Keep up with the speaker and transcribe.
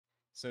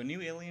So, a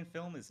new Alien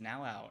film is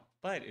now out,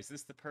 but is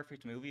this the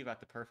perfect movie about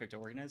the perfect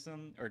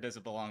organism, or does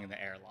it belong in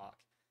the airlock?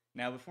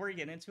 Now, before we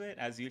get into it,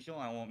 as usual,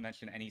 I won't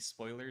mention any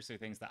spoilers or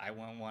things that I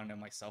won't want to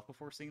know myself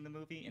before seeing the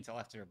movie until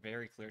after a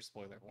very clear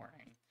spoiler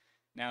warning.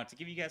 Now, to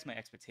give you guys my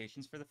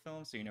expectations for the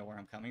film so you know where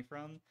I'm coming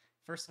from,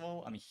 first of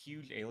all, I'm a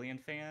huge Alien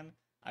fan.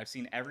 I've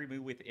seen every movie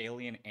with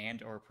Alien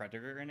and or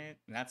Predator in it,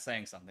 and that's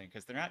saying something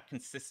because they're not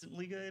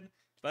consistently good,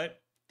 but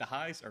the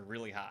highs are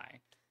really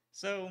high.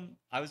 So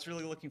I was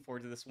really looking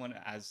forward to this one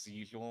as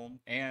usual,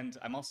 and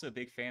I'm also a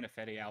big fan of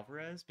Fede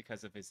Alvarez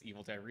because of his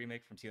Evil Dead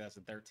remake from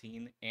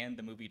 2013 and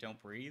the movie Don't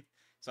Breathe.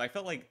 So I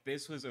felt like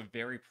this was a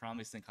very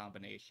promising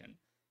combination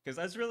because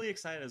I was really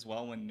excited as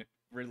well when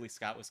Ridley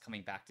Scott was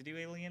coming back to do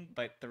Alien,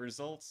 but the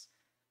results,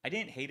 I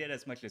didn't hate it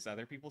as much as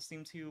other people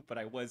seem to, but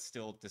I was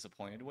still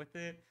disappointed with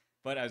it.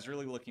 But I was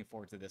really looking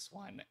forward to this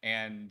one,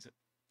 and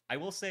I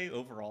will say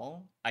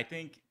overall, I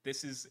think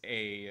this is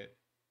a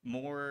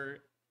more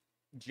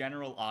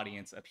general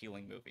audience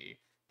appealing movie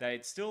that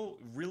it still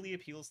really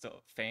appeals to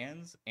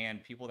fans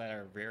and people that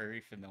are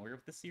very familiar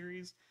with the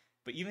series.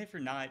 But even if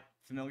you're not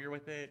familiar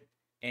with it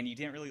and you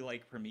didn't really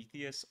like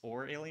Prometheus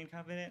or Alien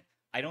Covenant,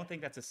 I don't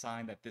think that's a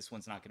sign that this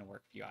one's not going to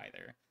work for you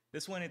either.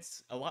 This one,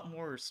 it's a lot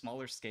more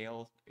smaller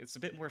scale. It's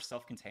a bit more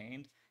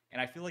self-contained, and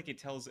I feel like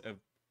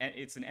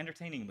it's an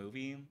entertaining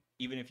movie,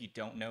 even if you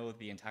don't know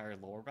the entire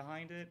lore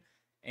behind it.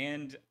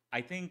 And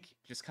I think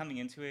just coming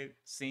into it,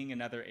 seeing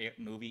another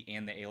movie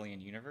in the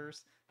Alien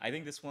universe, I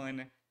think this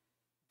one,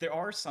 there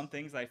are some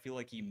things that I feel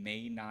like you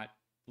may not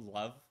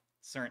love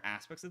certain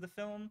aspects of the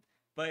film,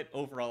 but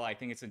overall, I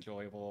think it's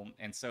enjoyable.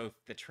 And so if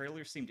the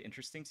trailer seemed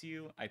interesting to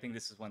you, I think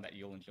this is one that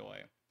you'll enjoy.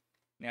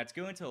 Now, to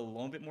go into a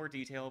little bit more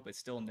detail, but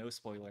still no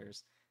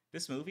spoilers,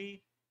 this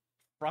movie,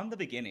 from the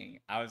beginning,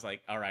 I was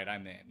like, all right,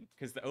 I'm in.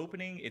 Because the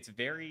opening, it's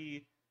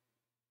very,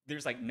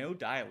 there's like no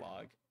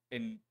dialogue.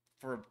 And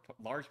for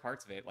large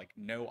parts of it, like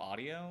no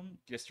audio,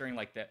 just during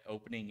like the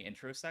opening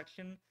intro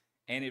section.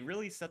 And it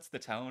really sets the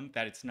tone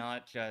that it's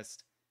not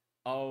just,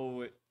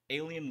 oh,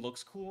 Alien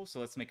looks cool, so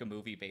let's make a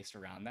movie based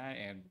around that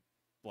and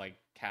like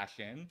cash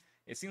in.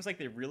 It seems like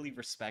they really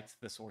respect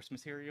the source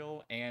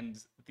material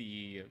and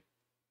the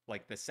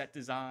the set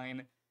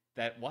design,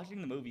 that watching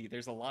the movie,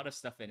 there's a lot of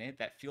stuff in it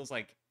that feels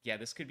like, yeah,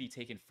 this could be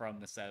taken from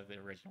the set of the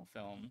original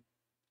film.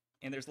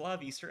 And there's a lot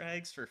of Easter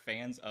eggs for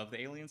fans of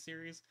the Alien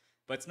series,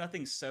 but it's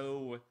nothing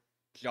so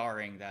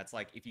jarring that's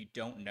like, if you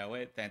don't know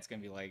it, then it's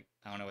gonna be like,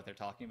 I don't know what they're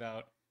talking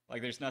about.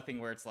 Like, there's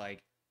nothing where it's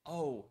like,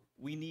 oh,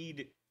 we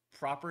need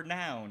proper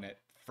noun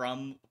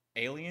from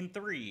Alien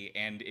 3,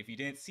 and if you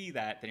didn't see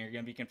that, then you're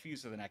gonna be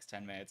confused for the next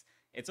 10 minutes.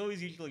 It's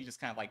always usually just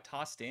kind of like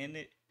tossed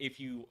in. If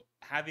you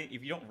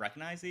don't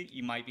recognize it,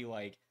 you might be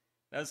like,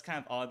 that was kind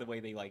of odd the way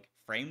they like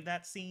framed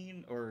that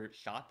scene or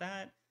shot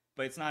that,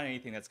 but it's not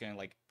anything that's going to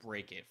like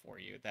break it for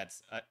you.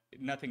 That's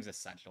nothing's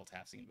essential to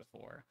have seen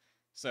before.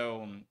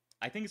 So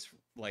I think it's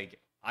like,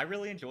 I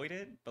really enjoyed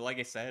it, but like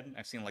I said,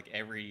 I've seen like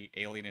every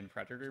Alien and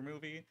Predator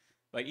movie.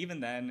 But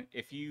even then,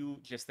 if you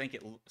just think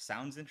it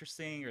sounds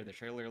interesting or the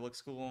trailer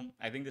looks cool,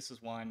 I think this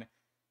is one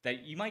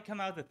that you might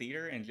come out of the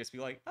theater and just be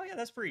like, oh yeah,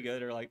 that's pretty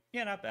good, or like,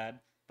 yeah, not bad.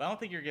 But I don't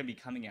think you're gonna be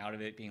coming out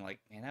of it being like,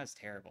 man, that was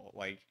terrible.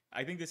 Like,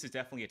 I think this is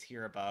definitely a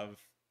tier above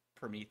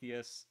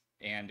Prometheus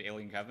and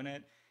Alien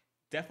Covenant.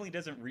 Definitely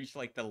doesn't reach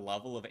like the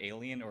level of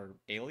Alien or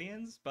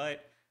Aliens,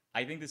 but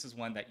I think this is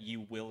one that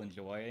you will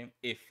enjoy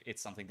if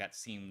it's something that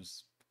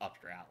seems up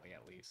your alley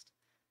at least.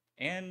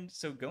 And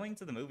so going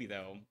to the movie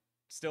though,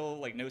 still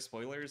like no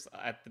spoilers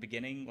at the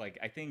beginning, like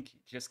I think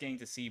just getting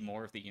to see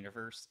more of the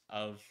universe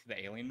of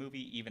the Alien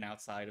movie even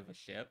outside of a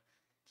ship,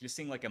 just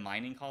seeing like a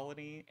mining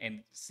colony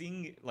and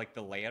seeing like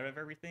the layout of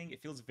everything,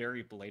 it feels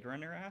very Blade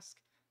Runner-esque,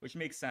 which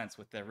makes sense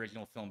with the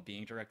original film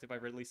being directed by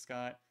Ridley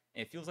Scott.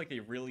 And it feels like they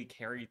really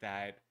carried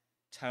that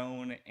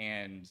tone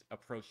and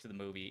approach to the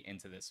movie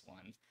into this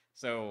one.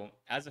 So,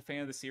 as a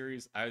fan of the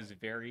series, I was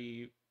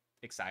very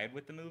excited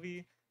with the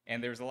movie,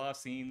 and there's a lot of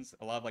scenes,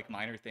 a lot of like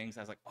minor things.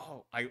 I was like,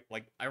 oh, I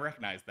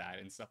recognize that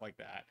and stuff like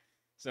that.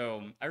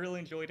 So I really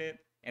enjoyed it.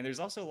 And there's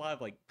also a lot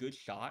of like good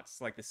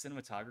shots, like the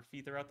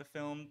cinematography throughout the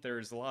film.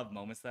 There's a lot of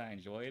moments that I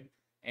enjoyed,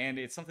 and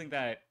it's something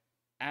that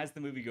as the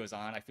movie goes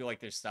on, I feel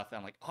like there's stuff that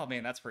I'm like, oh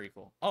man, that's pretty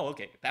cool. Oh,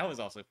 okay, that was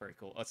also pretty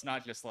cool. It's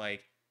not just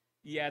like,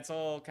 yeah, it's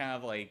all kind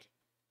of like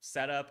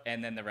setup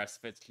and then the rest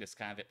of it's just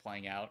kind of it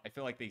playing out. I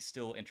feel like they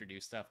still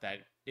introduce stuff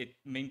that it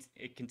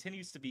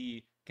continues to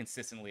be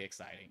consistently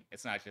exciting.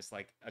 It's not just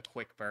like a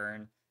quick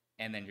burn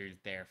and then you're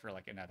there for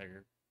like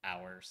another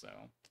hour or so.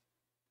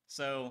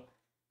 So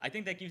I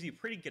think that gives you a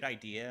pretty good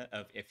idea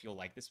of if you'll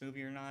like this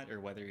movie or not,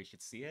 or whether you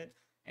should see it.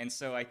 And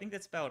so I think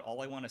that's about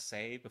all I want to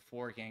say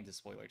before getting to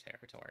spoiler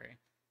territory.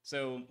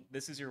 So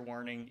this is your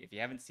warning. If you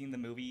haven't seen the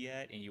movie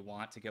yet and you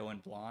want to go in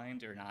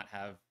blind or not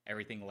have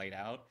everything laid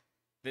out,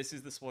 this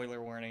is the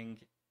spoiler warning.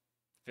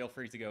 Feel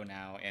free to go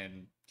now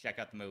and check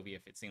out the movie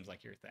if it seems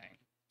like your thing.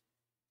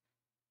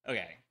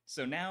 Okay,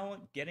 so now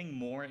getting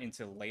more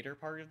into the later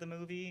part of the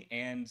movie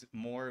and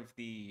more of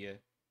the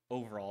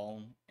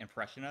overall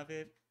impression of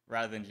it,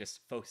 rather than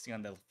just focusing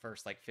on the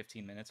first like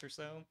 15 minutes or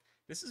so.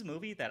 this is a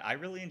movie that I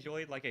really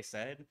enjoyed, like I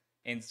said,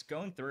 and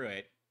going through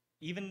it,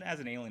 even as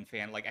an Alien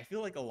fan, like I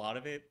feel like a lot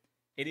of it,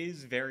 it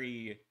is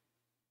very,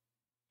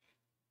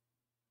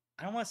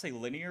 I don't want to say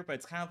linear, but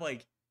it's kind of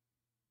like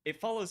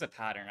it follows a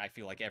pattern. I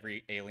feel like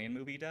every Alien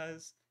movie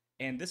does,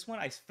 and this one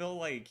I feel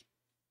like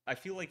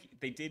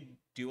they did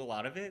do a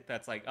lot of it.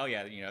 That's like, oh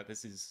yeah,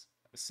 this is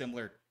a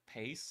similar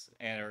pace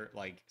and or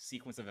like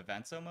sequence of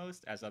events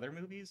almost as other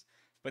movies,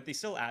 but they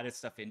still added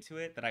stuff into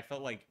it that I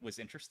felt like was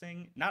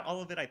interesting. Not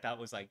all of it I thought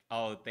was like,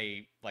 oh,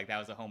 they like that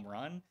was a home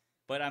run,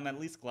 but I'm at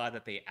least glad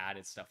that they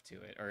added stuff to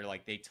it or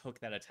like they took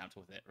that attempt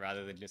with it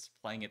rather than just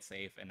playing it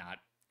safe and not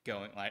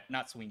going like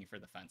not swinging for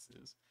the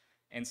fences.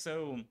 And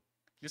so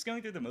just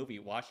going through the movie,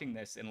 watching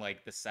this and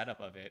like the setup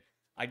of it,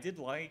 I did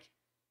like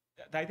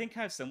I think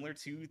kind of similar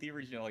to the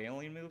original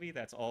Alien movie.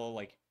 That's all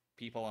like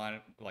people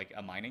on like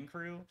a mining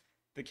crew.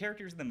 The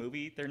characters in the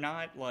movie, they're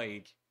not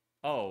like,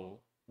 oh,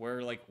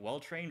 we're like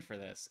well trained for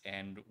this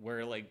and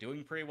we're like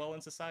doing pretty well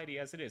in society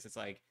as it is. It's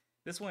like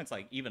this one, it's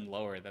like even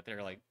lower that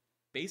they're like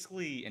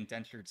basically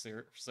indentured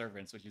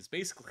servants, which is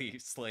basically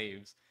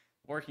slaves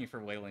working for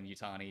Weyland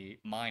Yutani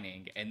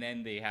mining, and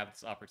then they have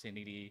this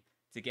opportunity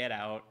to get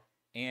out,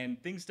 and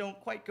things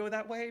don't quite go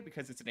that way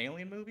because it's an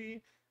alien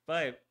movie.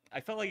 But I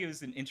felt like it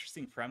was an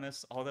interesting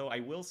premise, although I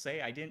will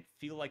say I didn't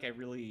feel like I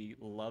really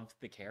loved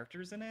the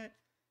characters in it,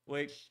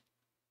 which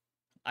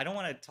I don't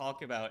want to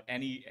talk about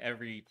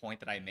every point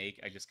that I make.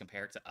 I just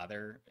compare it to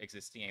other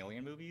existing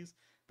alien movies.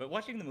 But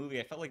watching the movie,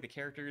 I felt like the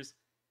characters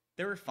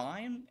they were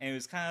fine, and it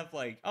was kind of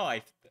like, oh,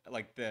 I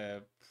like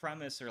the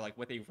premise or like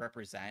what they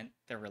represent,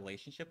 their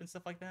relationship and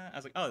stuff like that. I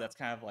was like, oh, that's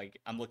kind of like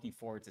I'm looking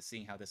forward to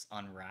seeing how this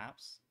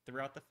unwraps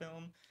throughout the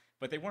film.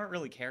 But they weren't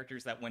really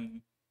characters that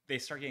when they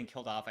start getting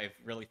killed off, I've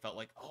really felt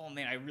like, oh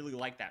man, I really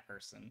like that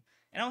person.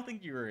 And I don't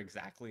think you were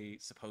exactly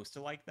supposed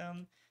to like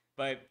them,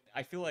 but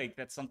I feel like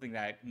that's something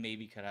that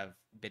maybe could have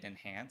been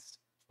enhanced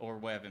or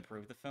would have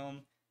improved the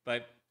film.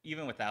 But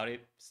even without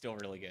it, still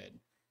really good.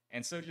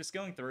 And so just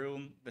going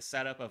through the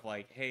setup of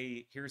like,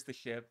 hey, here's the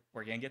ship.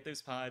 We're gonna get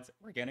those pods.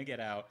 We're gonna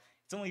get out.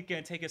 It's only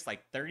gonna take us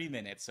like 30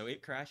 minutes. So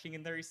it crashing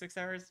in 36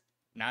 hours,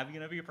 not even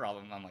gonna be a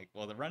problem. I'm like,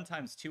 well, the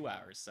runtime's 2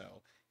 hours,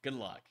 so good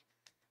luck.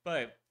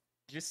 But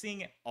just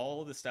seeing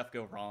all the stuff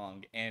go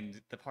wrong and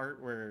the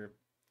part where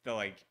the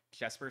like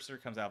chest burster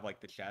comes out of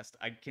like the chest,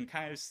 I can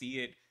kind of see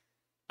it.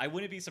 I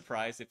wouldn't be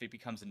surprised if it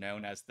becomes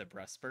known as the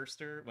breast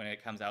burster when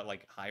it comes out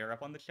like higher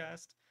up on the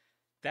chest.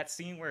 That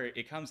scene where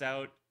it comes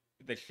out,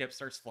 the ship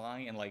starts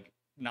flying and like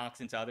knocks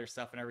into other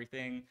stuff and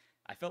everything.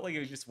 I felt like it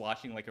was just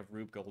watching like a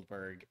Rube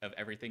Goldberg of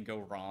everything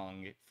go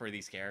wrong for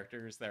these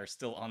characters that are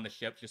still on the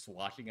ship, just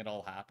watching it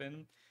all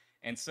happen.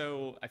 And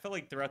so I felt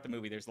like throughout the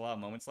movie, there's a lot of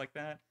moments like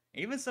that.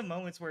 Even some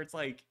moments where it's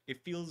like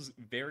it feels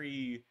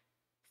very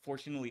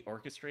fortunately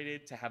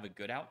orchestrated to have a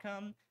good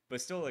outcome,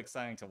 but still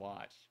exciting to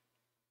watch.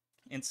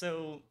 And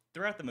so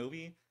throughout the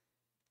movie,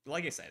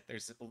 like I said,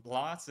 there's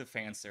lots of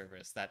fan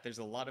service that there's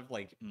a lot of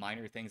like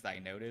minor things that I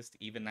noticed,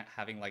 even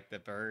having like the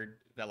bird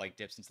that like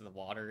dips into the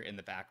water in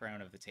the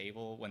background of the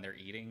table when they're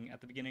eating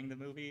at the beginning of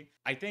the movie.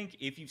 I think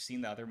if you've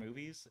seen the other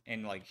movies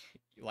and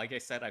like I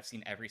said, I've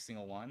seen every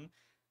single one,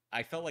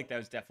 I felt like that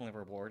was definitely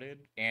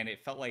rewarded and it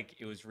felt like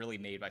it was really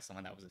made by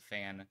someone that was a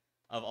fan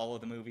of all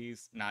of the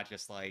movies, not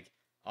just like,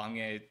 oh, I'm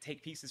gonna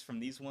take pieces from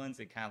these ones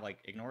and kind of like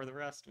ignore the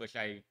rest, which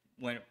I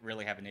wouldn't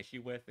really have an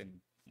issue with and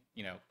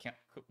can't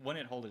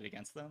wouldn't hold it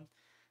against them.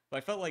 But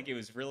I felt like it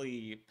was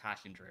really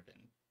passion driven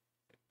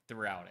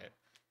throughout it.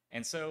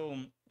 And so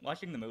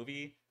watching the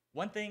movie,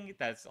 one thing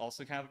that's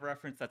also kind of a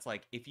reference that's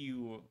like if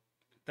you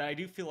that I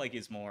do feel like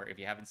is more if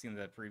you haven't seen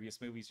the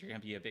previous movies, you're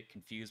gonna be a bit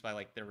confused by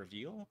like the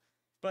reveal.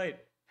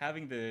 But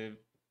having the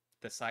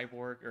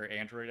cyborg or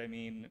android, I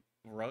mean,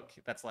 Rook,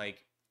 that's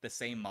like the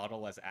same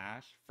model as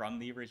Ash from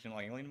the original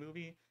Alien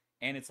movie,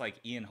 and it's like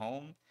Ian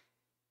Holm,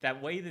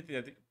 that way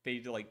that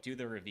they like do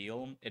the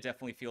reveal, it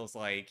definitely feels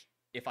like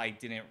if I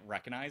didn't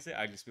recognize it,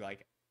 I'd just be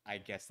like, I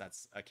guess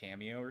that's a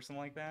cameo or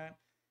something like that.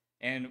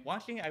 And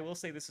watching, I will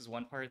say this is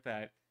one part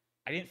that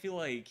I didn't feel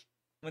like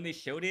when they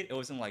showed it, it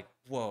wasn't like,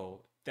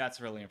 whoa,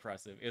 that's really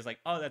impressive. It was like,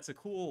 oh, that's a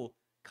cool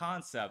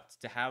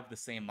concept to have the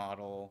same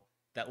model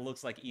that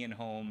looks like Ian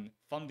Holm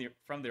from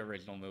the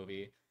original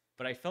movie.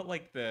 But I felt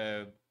like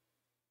the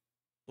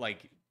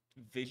like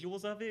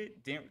visuals of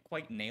it didn't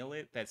quite nail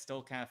it. That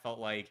still kind of felt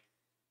like,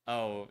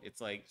 oh, it's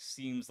like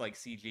seems like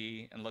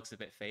CG and looks a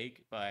bit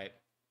fake,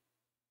 but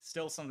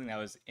still something that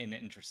was an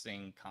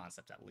interesting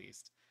concept at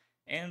least.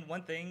 And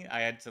one thing I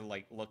had to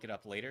like look it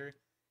up later.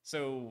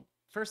 So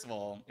first of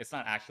all, it's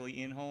not actually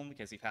Ian Holm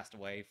because he passed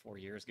away 4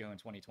 years ago in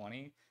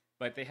 2020.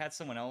 But they had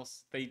someone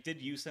else. They did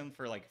use him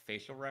for like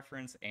facial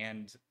reference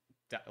and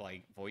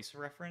like voice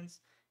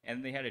reference,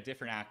 and they had a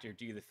different actor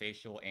do the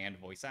facial and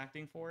voice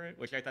acting for it,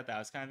 which I thought that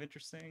was kind of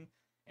interesting.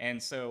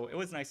 And so it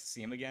was nice to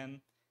see him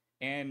again.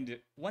 And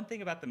one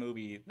thing about the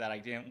movie that I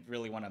didn't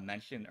really want to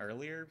mention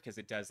earlier because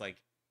it does like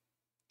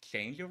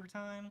change over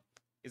time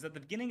is at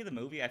the beginning of the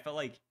movie I felt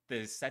like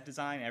the set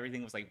design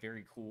everything was like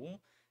very cool,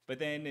 but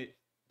then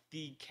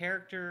the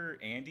character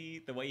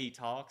Andy, the way he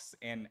talks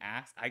and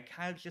acts, I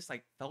kind of just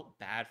like felt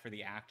bad for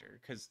the actor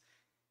because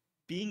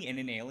being in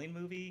an alien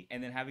movie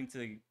and then having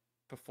to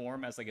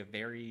perform as like a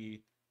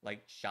very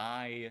like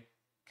shy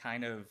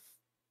kind of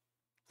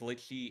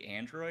glitchy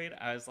android,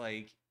 I was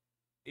like,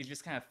 it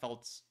just kind of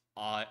felt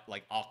odd,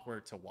 like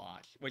awkward to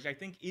watch, which I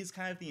think is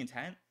kind of the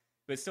intent,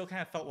 but it still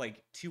kind of felt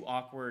like too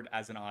awkward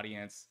as an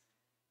audience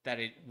that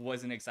it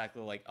wasn't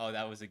exactly like, oh,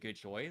 that was a good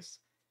choice.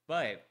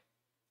 But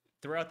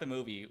throughout the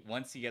movie,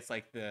 once he gets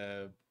like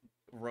the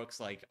Rook's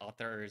like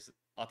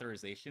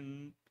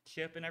authorization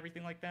chip and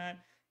everything like that,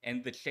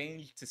 and the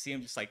change to see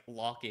him just like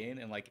lock in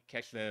and like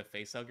catch the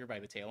face hugger by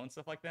the tail and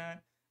stuff like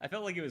that, I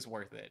felt like it was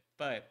worth it.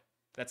 But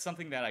that's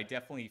something that I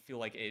definitely feel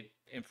like it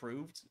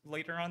improved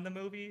later on in the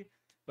movie.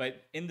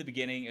 But in the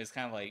beginning, it was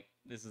kind of like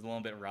this is a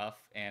little bit rough,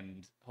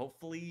 and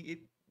hopefully it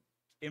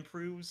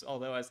improves.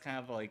 Although I was kind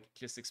of like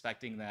just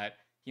expecting that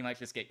he might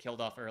just get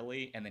killed off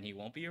early and then he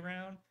won't be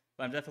around.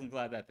 But I'm definitely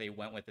glad that they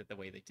went with it the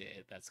way they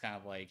did. That's kind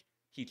of like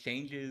he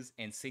changes,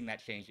 and seeing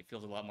that change, it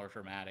feels a lot more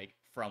dramatic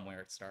from where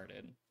it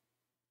started.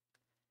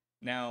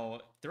 Now,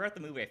 throughout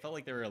the movie, I felt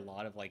like there were a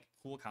lot of like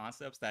cool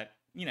concepts that,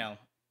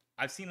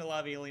 I've seen a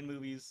lot of alien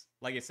movies.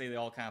 Like I say, they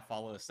all kind of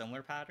follow a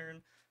similar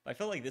pattern. But I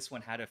felt like this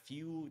one had a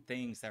few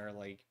things that are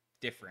like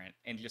different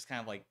and just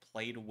kind of like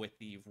played with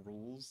the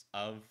rules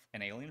of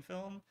an alien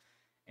film.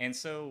 And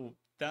so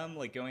them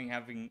like going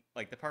having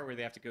like the part where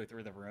they have to go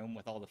through the room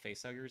with all the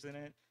facehuggers in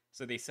it.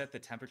 So they set the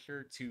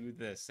temperature to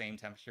the same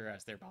temperature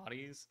as their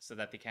bodies so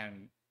that they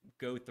can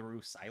go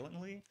through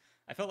silently.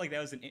 I felt like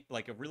that was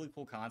like a really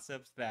cool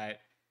concept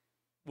that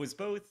was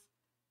both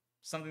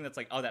something that's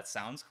like, oh, that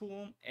sounds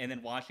cool, and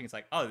then watching it's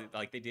like, oh,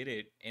 like they did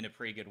it in a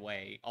pretty good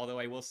way. Although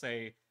I will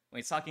say, when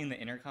he's talking in the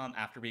intercom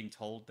after being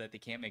told that they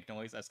can't make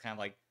noise, that's kind of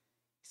like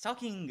he's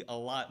talking a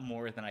lot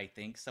more than I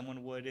think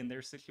someone would in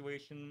their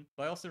situation.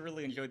 But I also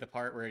really enjoyed the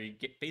part where he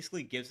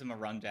basically gives him a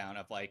rundown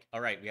of like,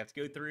 all right, we have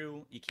to go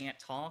through. You can't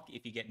talk.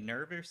 If you get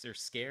nervous or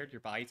scared, your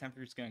body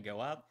temperature is going to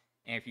go up.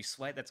 And if you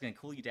sweat, that's going to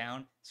cool you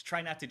down. So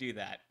try not to do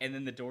that. And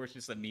then the doors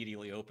just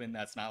immediately open.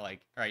 That's not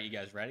like, all right, you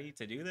guys ready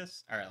to do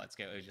this? All right, let's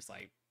go. It was just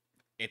like,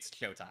 it's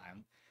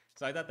showtime.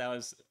 So I thought that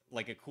was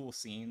like a cool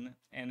scene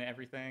and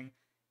everything.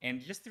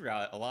 And just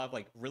throughout, a lot of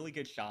like really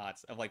good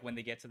shots of like when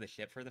they get to the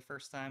ship for the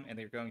first time and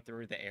they're going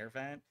through the air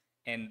vent,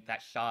 and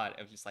that shot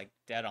of just like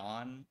dead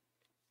on.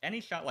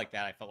 Any shot like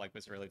that I felt like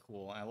was really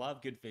cool. And I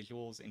love good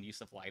visuals and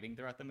use of lighting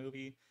throughout the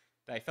movie.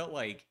 That I felt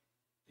like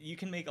you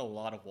can make a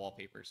lot of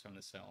wallpapers from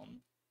this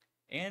film.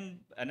 And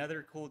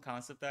another cool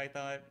concept that I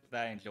thought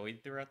that I enjoyed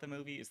throughout the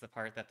movie is the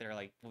part that they're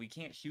like, well, we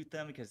can't shoot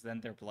them because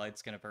then their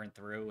blood's gonna burn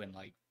through and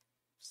like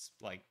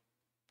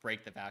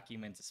break the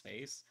vacuum into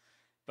space.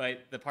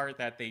 But the part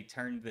that they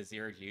turned the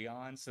zero G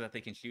on so that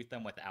they can shoot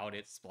them without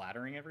it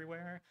splattering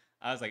everywhere,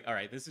 I was like, all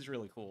right, this is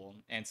really cool.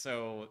 And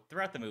so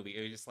throughout the movie,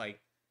 it was just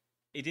like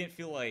it didn't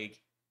feel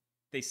like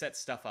they set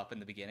stuff up in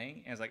the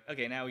beginning and it's like,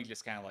 okay, now we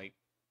just kind of like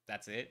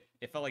that's it.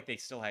 It felt like they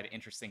still had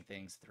interesting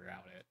things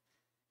throughout it.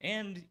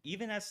 And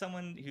even as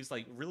someone who's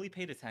like really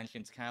paid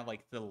attention to kind of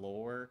like the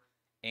lore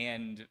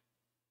and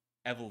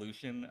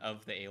evolution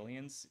of the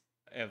aliens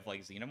of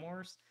like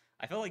xenomorphs,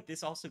 I felt like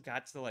this also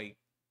got to like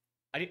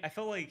I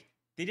felt like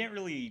they didn't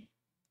really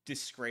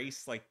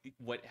disgrace like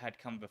what had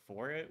come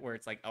before it, where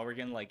it's like, oh, we're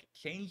gonna like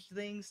change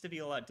things to be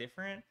a lot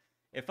different.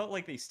 It felt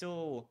like they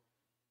still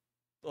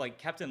like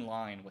kept in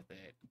line with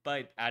it,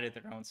 but added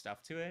their own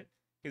stuff to it.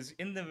 Because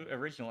in the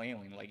original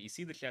Alien, like you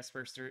see the chest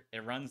burster,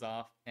 it runs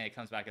off and it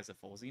comes back as a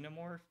full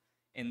xenomorph.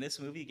 In this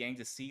movie, getting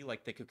to see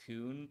like the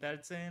cocoon that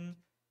it's in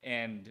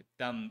and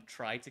them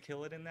try to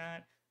kill it in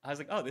that, I was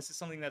like, oh, this is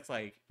something that's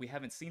like we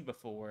haven't seen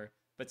before,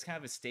 but it's kind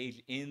of a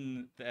stage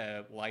in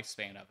the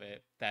lifespan of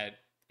it that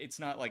it's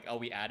not like, oh,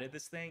 we added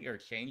this thing or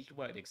changed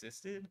what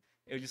existed.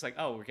 It was just like,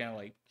 oh, we're gonna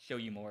like show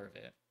you more of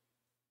it.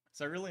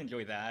 So I really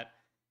enjoy that.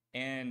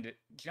 And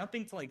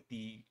jumping to like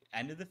the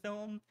end of the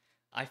film,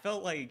 I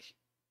felt like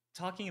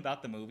talking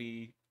about the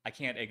movie, I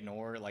can't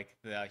ignore like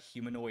the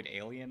humanoid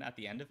alien at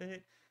the end of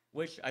it,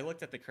 which I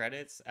looked at the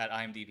credits at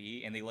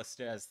IMDb and they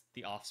listed as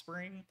the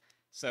offspring.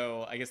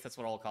 So I guess that's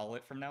what I'll call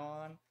it from now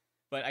on.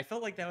 But I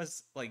felt like that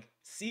was like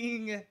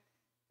seeing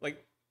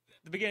like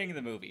the beginning of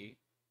the movie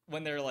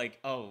when they're like,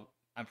 "Oh,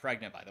 I'm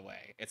pregnant." By the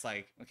way, it's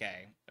like,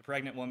 okay, a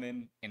pregnant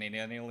woman in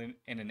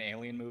an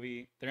alien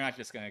movie, they're not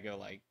just gonna go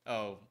like,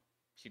 "Oh,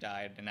 she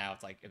died," and now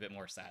it's like a bit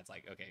more sad. It's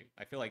like, okay,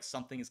 I feel like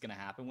something is gonna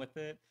happen with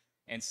it,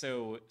 and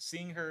so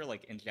seeing her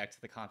like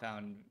inject the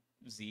compound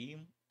Z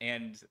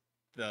and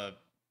the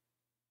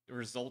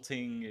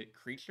resulting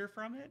creature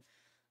from it,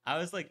 I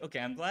was like, okay,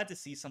 I'm glad to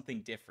see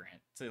something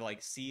different, to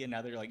like see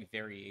another like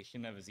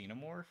variation of a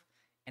xenomorph.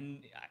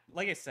 And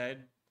like I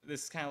said,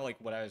 this is kind of like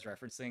what I was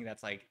referencing.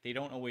 That's like they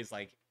don't always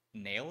like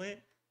nail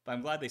it, but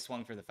I'm glad they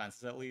swung for the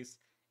fences at least.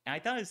 And I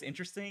thought it was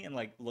interesting and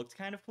like looked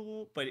kind of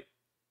cool. But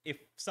if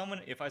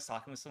I was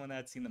talking with someone that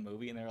had seen the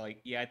movie and they're like,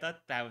 yeah, I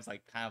thought that was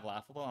like kind of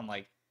laughable, I'm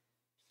like,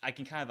 I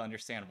can kind of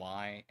understand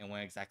why and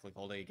when exactly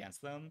hold it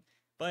against them.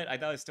 But I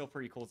thought it was still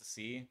pretty cool to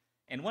see.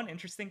 And one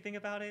interesting thing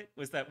about it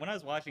was that when I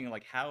was watching,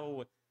 like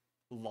how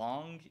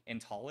long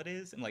and tall it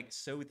is and like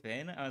so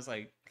thin. I was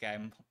like, okay,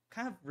 I'm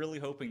kind of really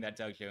hoping that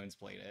Doug Jones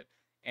played it.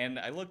 And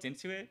I looked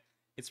into it.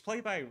 It's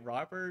played by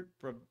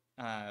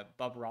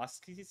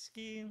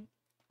Bobrovsky.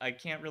 I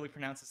can't really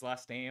pronounce his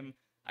last name.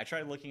 I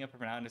tried looking up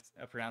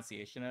a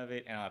pronunciation of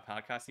it, and on a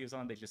podcast he was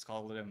on, they just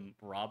called him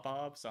Rob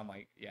Bob. So I'm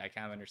like, yeah, I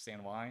kind of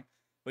understand why.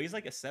 But he's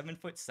like a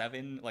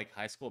 7'7" like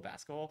high school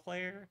basketball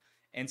player,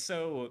 and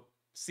so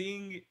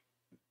seeing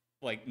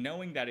like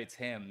knowing that it's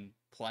him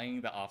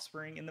playing the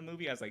offspring in the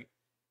movie, I was like,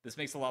 this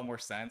makes a lot more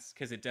sense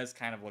because it does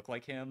kind of look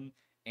like him,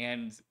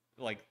 and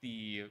like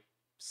the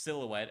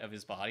silhouette of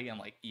his body, I'm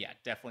like, yeah,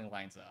 definitely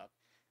lines up.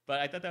 But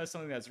I thought that was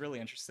something that was really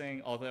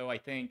interesting. Although I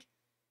think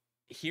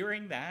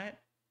hearing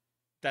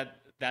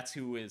that's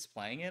who is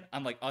playing it,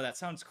 I'm like, oh, that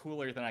sounds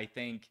cooler than I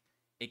think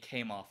it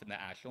came off in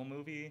the actual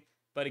movie.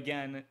 But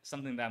again,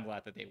 something that I'm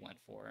glad that they went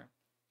for.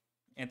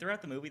 And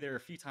throughout the movie, there are a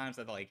few times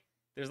that like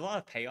there's a lot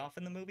of payoff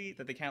in the movie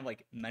that they kind of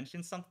like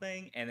mention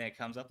something and then it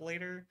comes up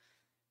later.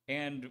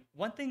 And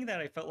one thing that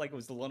I felt like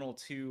was a little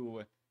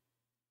too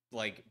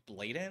like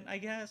blatant, I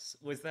guess,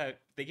 was that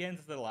they get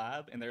into the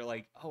lab and they're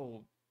like,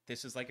 oh,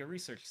 this is like a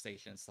research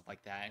station and stuff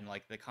like that, and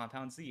like the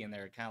compound Z, and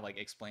they're kind of like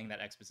explaining that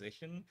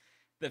exposition.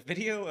 The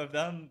video of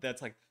them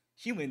that's like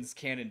humans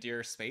can't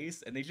endure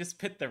space, and they just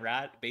put the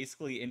rat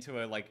basically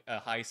into a like a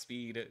high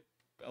speed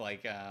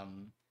like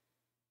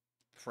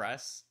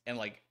press and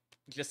like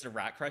just a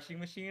rat crushing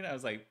machine. I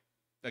was like,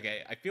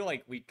 okay, I feel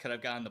like we could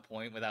have gotten the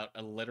point without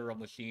a literal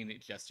machine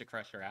just to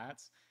crush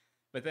rats.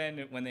 But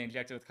then when they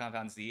inject it with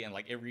Compound Z and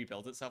like it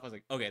rebuilds itself, I was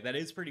like, okay, that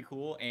is pretty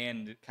cool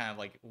and kind of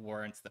like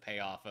warrants the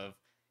payoff of,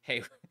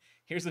 hey,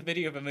 here's a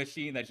video of a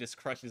machine that just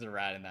crushes a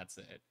rat and that's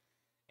it.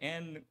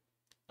 And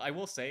I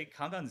will say,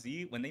 Compound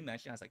Z, when they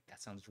mentioned it, I was like,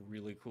 that sounds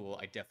really cool.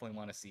 I definitely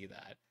want to see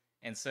that.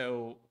 And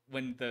so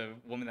when the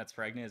woman that's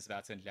pregnant is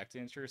about to inject it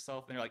into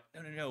herself, and they're like,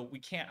 no, no, no, we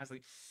can't. I was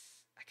like,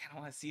 I kind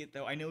of want to see it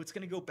though. I know it's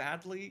going to go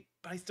badly,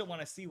 but I still want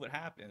to see what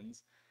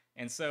happens.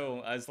 And so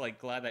I was like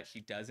glad that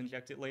she does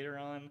inject it later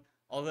on.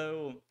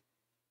 Although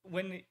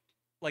when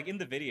like in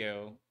the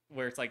video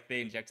where it's like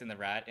they inject in the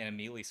rat and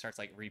immediately starts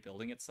like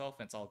rebuilding itself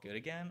and it's all good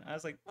again, I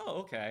was like,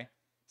 oh, okay.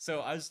 So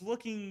I was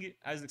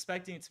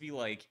expecting it to be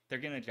like they're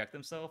gonna inject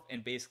themselves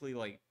and basically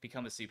like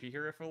become a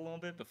superhero for a little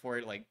bit before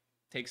it like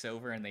takes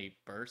over and they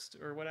burst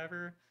or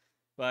whatever.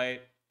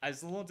 But I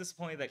was a little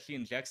disappointed that she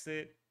injects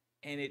it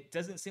and it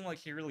doesn't seem like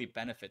she really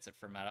benefits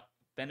from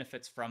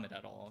it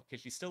at all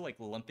because she's still like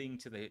limping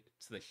to the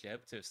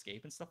ship to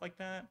escape and stuff like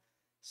that.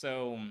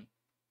 So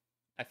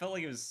I felt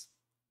like it was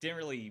didn't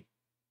really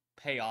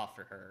pay off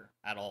for her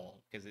at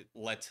all because it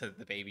led to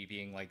the baby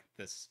being like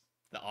this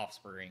the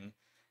offspring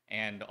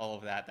and all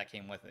of that that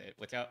came with it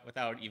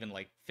without even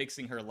like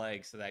fixing her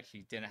leg so that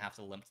she didn't have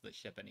to limp to the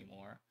ship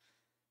anymore.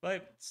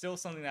 But still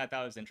something that I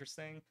thought was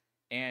interesting.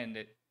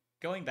 And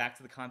going back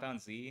to the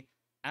Compound Z,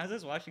 as I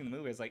was watching the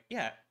movie, I was like,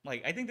 yeah,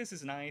 like I think this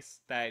is nice.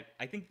 That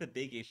I think the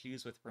big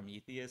issues with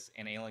Prometheus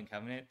and Alien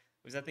Covenant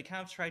was that they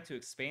kind of tried to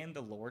expand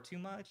the lore too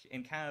much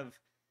and kind of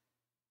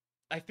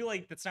I feel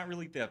like that's not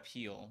really the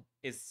appeal.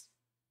 Is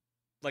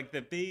like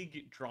the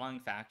big drawing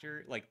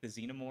factor, like the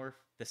xenomorph,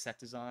 the set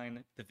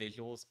design, the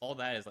visuals, all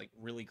that is like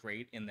really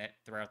great in that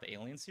throughout the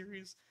Alien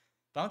series.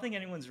 But I don't think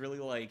anyone's really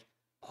like,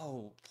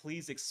 oh,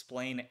 please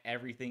explain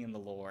everything in the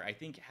lore. I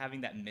think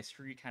having that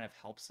mystery kind of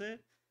helps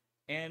it.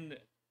 And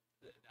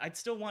I'd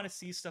still want to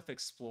see stuff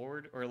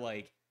explored or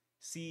like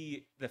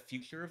see the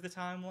future of the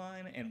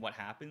timeline and what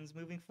happens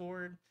moving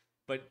forward.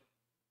 But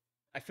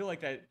I feel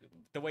like that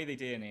the way they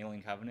did in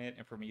Alien Covenant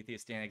and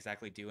Prometheus didn't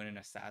exactly do it in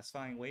a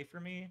satisfying way for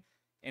me.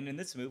 And in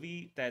this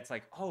movie, that's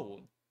like,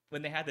 oh,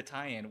 when they had the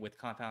tie-in with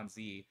Compound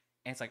Z,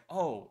 and it's like,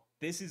 oh,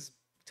 this is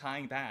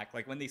tying back.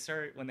 Like when they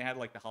had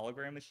like the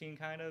hologram machine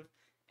kind of,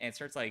 and it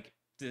starts like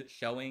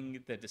showing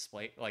the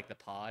display, like the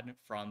pod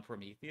from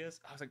Prometheus.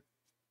 I was like,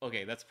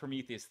 okay, that's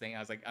Prometheus thing. I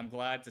was like, I'm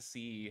glad to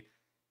see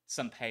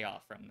some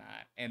payoff from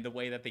that, and the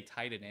way that they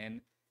tied it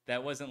in.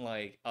 That wasn't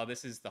like, oh,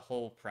 this is the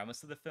whole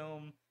premise of the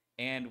film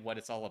and what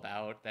it's all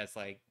about. That's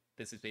like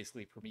this is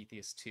basically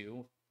Prometheus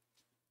 2.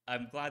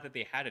 I'm glad that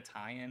they had a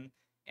tie-in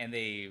and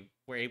they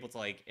were able to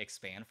like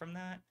expand from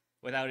that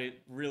without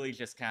it really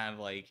just kind of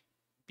like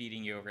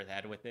beating you over the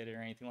head with it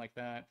or anything like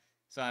that.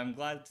 So I'm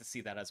glad to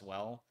see that as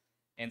well.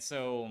 And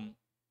so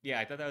yeah,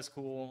 I thought that was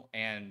cool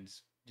and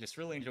just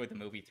really enjoyed the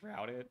movie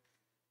throughout it.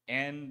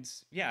 And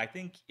yeah, I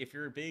think if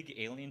you're a big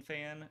Alien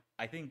fan,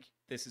 I think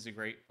this is a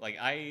great like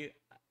I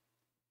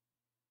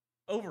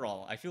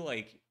overall, I feel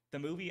like the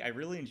movie, I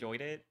really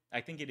enjoyed it.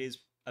 I think it is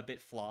a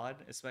bit flawed,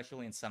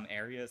 especially in some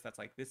areas that's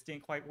like, this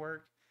didn't quite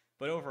work.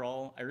 But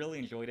overall, I really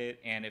enjoyed it.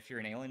 And if you're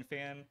an Alien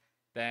fan,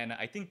 then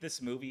I think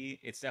this movie,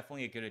 it's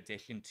definitely a good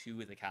addition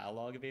to the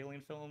catalog of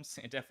Alien films.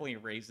 It definitely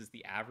raises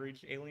the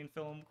average Alien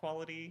film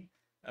quality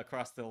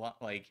across the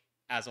like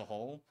as a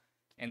whole.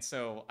 And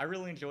so I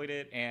really enjoyed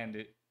it,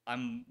 and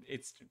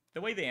it's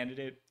the way they ended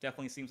it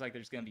definitely seems like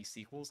there's going to be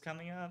sequels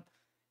coming up.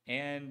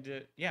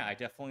 And yeah, I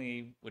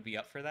definitely would be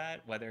up for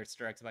that, whether it's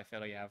directed by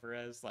Fede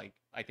Alvarez. Like,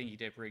 I think he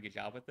did a pretty good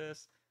job with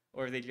this.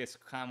 or if they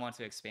just kind of want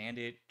to expand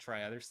it,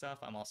 try other stuff,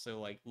 I'm also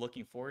like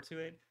looking forward to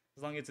it.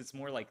 As long as it's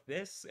more like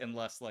this and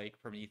less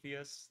like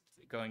Prometheus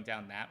going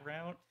down that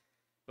route.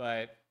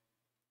 But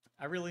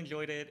I really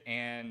enjoyed it,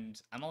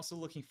 and I'm also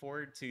looking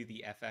forward to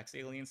the FX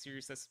Alien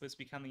series that's supposed to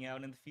be coming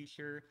out in the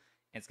future.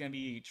 And it's going to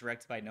be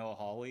directed by Noah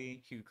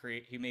Hawley,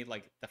 who made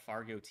like the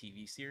Fargo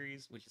TV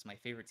series, which is my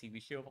favorite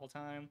TV show of all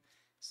time.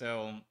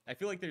 So I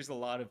feel like there's a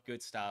lot of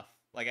good stuff.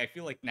 Like I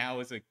feel like now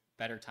is a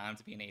better time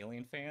to be an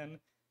Alien fan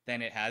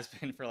than it has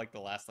been for like the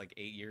last like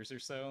 8 years or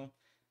so.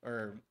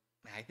 Or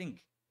I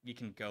think you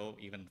can go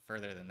even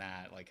further than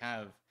that. Like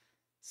kind of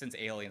since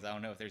Aliens, I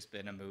don't know if there's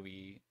been a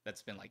movie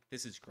that's been like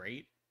this is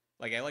great.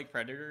 Like I like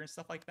Predator and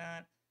stuff like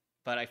that,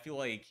 but I feel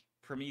like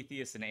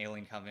Prometheus and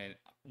Alien Covenant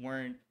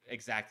weren't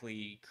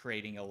exactly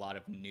creating a lot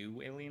of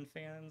new Alien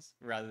fans,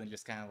 rather than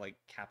just kind of like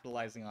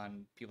capitalizing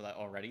on people that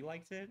already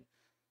liked it.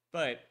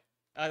 But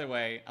either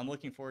way, I'm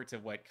looking forward to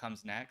what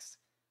comes next.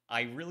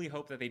 I really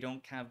hope that they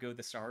don't kind of go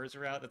the Star Wars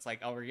route. That's like,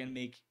 oh, we're gonna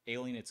make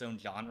Alien its own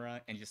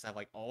genre and just have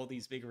like all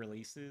these big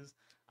releases.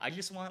 I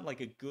just want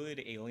like a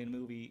good Alien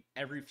movie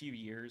every few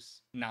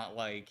years, not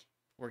like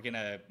we're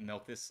gonna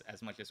milk this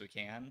as much as we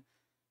can.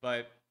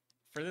 But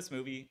for this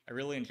movie, I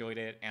really enjoyed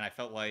it, and I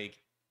felt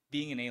like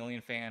being an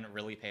Alien fan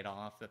really paid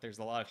off. That there's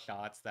a lot of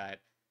shots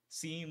that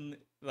seem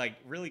like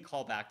really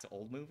call back to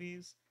old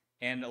movies,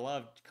 and a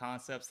lot of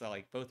concepts that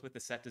like both with the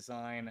set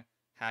design,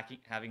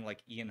 having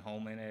like Ian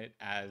Holm in it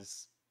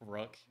as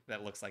Rook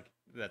that looks like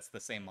that's the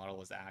same model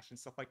as Ash and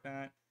stuff like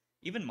that.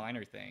 Even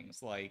minor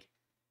things like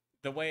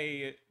the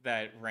way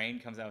that Rain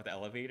comes out with the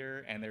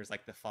elevator and there's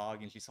like the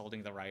fog and she's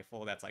holding the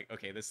rifle. That's like,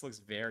 okay, this looks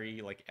very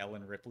like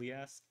Ellen Ripley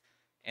esque.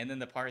 And then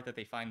the part that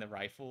they find the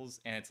rifles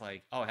and it's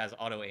like, oh, it has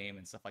auto aim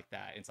and stuff like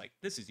that. It's like,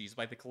 this is used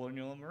by the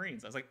Colonial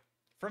Marines. I was like,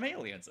 from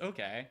Aliens,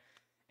 okay.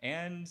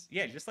 And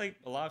yeah, just like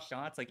a lot of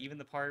shots, like even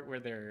the part where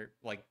they're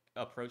like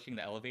approaching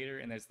the elevator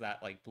and there's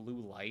that like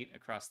blue light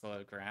across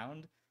the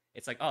ground.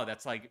 It's like, oh,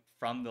 that's like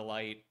from the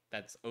light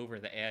that's over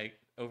the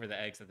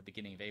eggs at the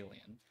beginning of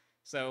Alien.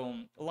 So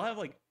a lot of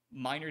like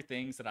minor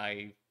things that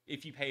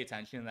if you pay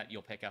attention, that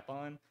you'll pick up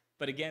on.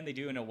 But again, they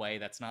do in a way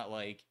that's not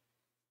like,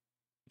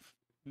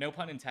 no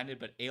pun intended,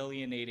 but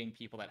alienating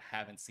people that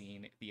haven't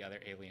seen the other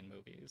Alien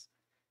movies.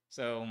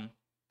 So,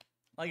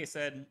 like I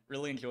said,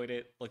 really enjoyed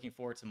it. Looking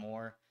forward to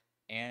more.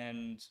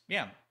 And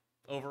yeah,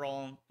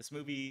 overall, this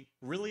movie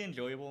really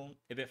enjoyable.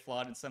 A bit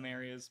flawed in some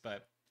areas,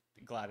 but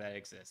glad that it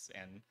exists.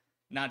 And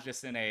not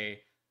just in a,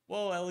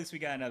 well, at least we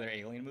got another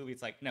Alien movie.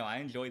 It's like, no, I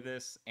enjoyed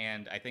this,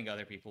 and I think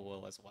other people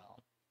will as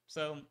well.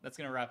 So that's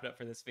gonna wrap it up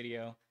for this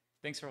video.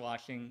 Thanks for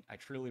watching. I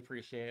truly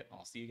appreciate it.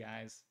 I'll see you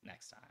guys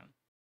next time.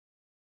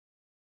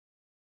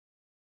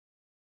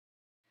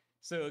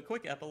 So a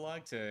quick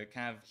epilogue to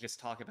kind of just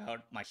talk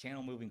about my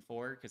channel moving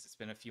forward, because it's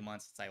been a few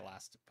months since I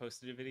last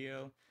posted a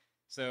video.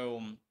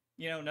 So,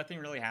 nothing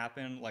really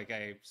happened. Like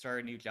I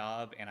started a new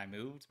job and I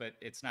moved, but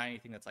it's not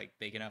anything that's like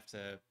big enough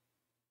to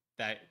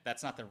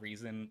that's not the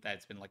reason that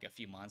it's been like a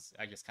few months.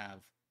 I just kind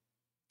of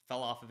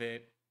fell off of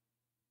it,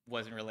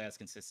 wasn't really as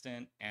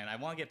consistent, and I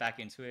want to get back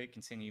into it,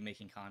 continue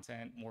making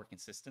content more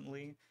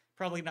consistently.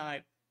 Probably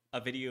not a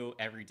video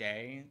every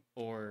day,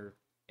 or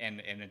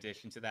and in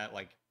addition to that,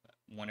 like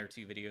one or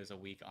two videos a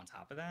week on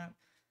top of that.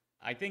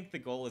 I think the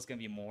goal is going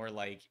to be more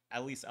like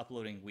at least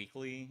uploading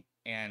weekly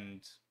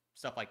and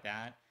stuff like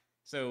that.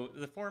 So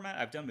the format,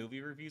 I've done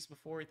movie reviews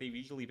before. They've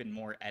usually been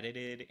more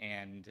edited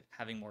and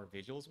having more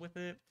visuals with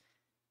it.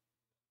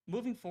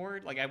 Moving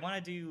forward, like I want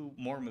to do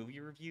more movie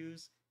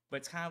reviews, but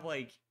it's kind of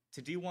like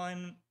to do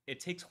one,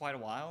 it takes quite a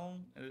while,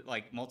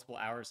 like multiple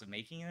hours of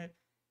making it.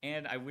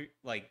 And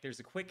like there's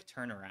a quick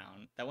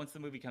turnaround that once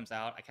the movie comes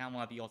out, I kind of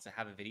want to be able to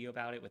have a video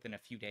about it within a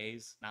few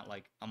days, not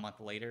like a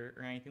month later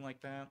or anything like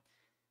that.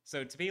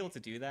 So to be able to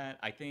do that,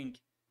 I think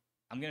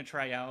I'm gonna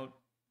try out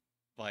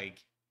like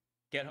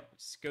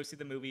go see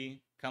the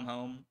movie, come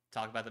home,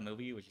 talk about the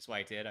movie, which is what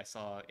I did. I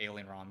saw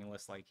Alien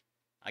Romulus like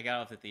I got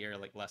off the theater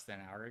like less than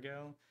an hour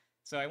ago.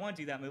 So I want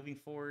to do that moving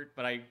forward,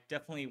 but I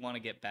definitely want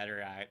to get better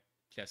at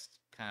just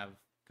kind of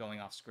going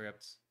off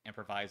script,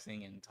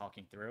 improvising, and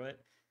talking through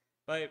it.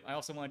 But I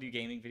also want to do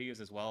gaming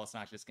videos as well. It's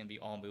not just going to be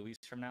all movies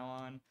from now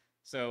on.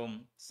 So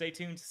stay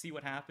tuned to see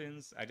what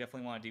happens. I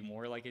definitely want to do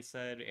more, like I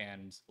said,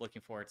 and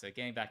looking forward to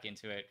getting back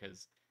into it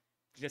because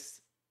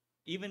just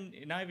even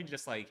not even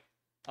just like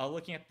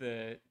looking at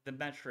the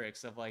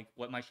metrics of like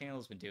what my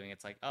channel's been doing.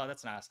 It's like, oh,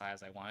 that's not as high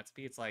as I want it to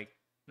be. It's like,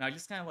 no, I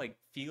just kind of like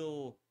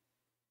feel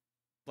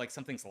like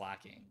something's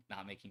lacking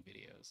not making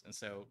videos, and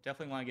so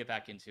definitely want to get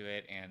back into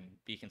it and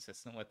be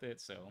consistent with it.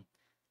 So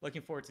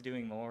looking forward to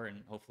doing more,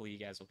 and hopefully you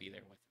guys will be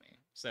there with me.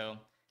 So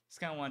just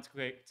kind of want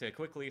to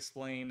quickly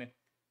explain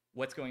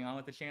what's going on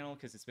with the channel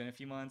because it's been a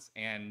few months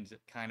and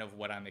kind of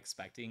what I'm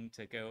expecting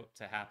to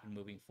happen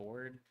moving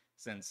forward,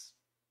 since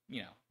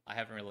I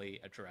haven't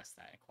really addressed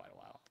that in quite a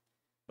while.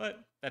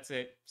 But that's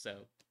it. So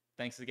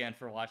thanks again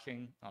for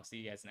watching. I'll see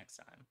you guys next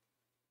time.